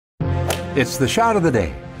It's the shot of the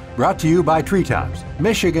day, brought to you by Treetops,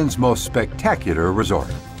 Michigan's most spectacular resort.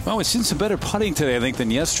 Well, we've seen some better putting today, I think, than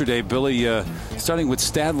yesterday. Billy, starting with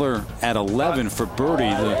Stadler at 11 for birdie,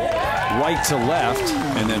 the right to left,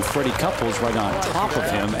 and then Freddie Couples right on top of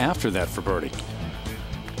him after that for birdie.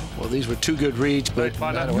 Well, these were two good reads, but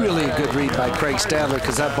really a good read by Craig Stadler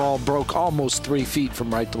because that ball broke almost 3 feet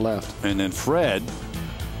from right to left. And then Fred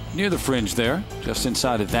near the fringe there, just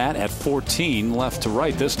inside of that at 14, left to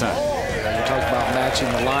right this time. You talk about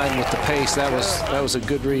matching the line with the pace. That was a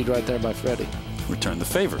good read right there by Freddie. Return the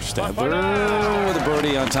favor. Stadler with a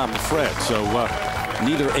birdie on top of Fred. So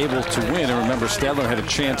neither able to win. And remember, Stadler had a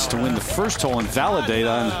chance to win the first hole and validate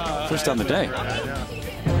first on the day.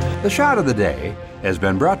 The shot of the day has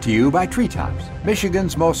been brought to you by Treetops,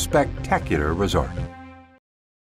 Michigan's most spectacular resort.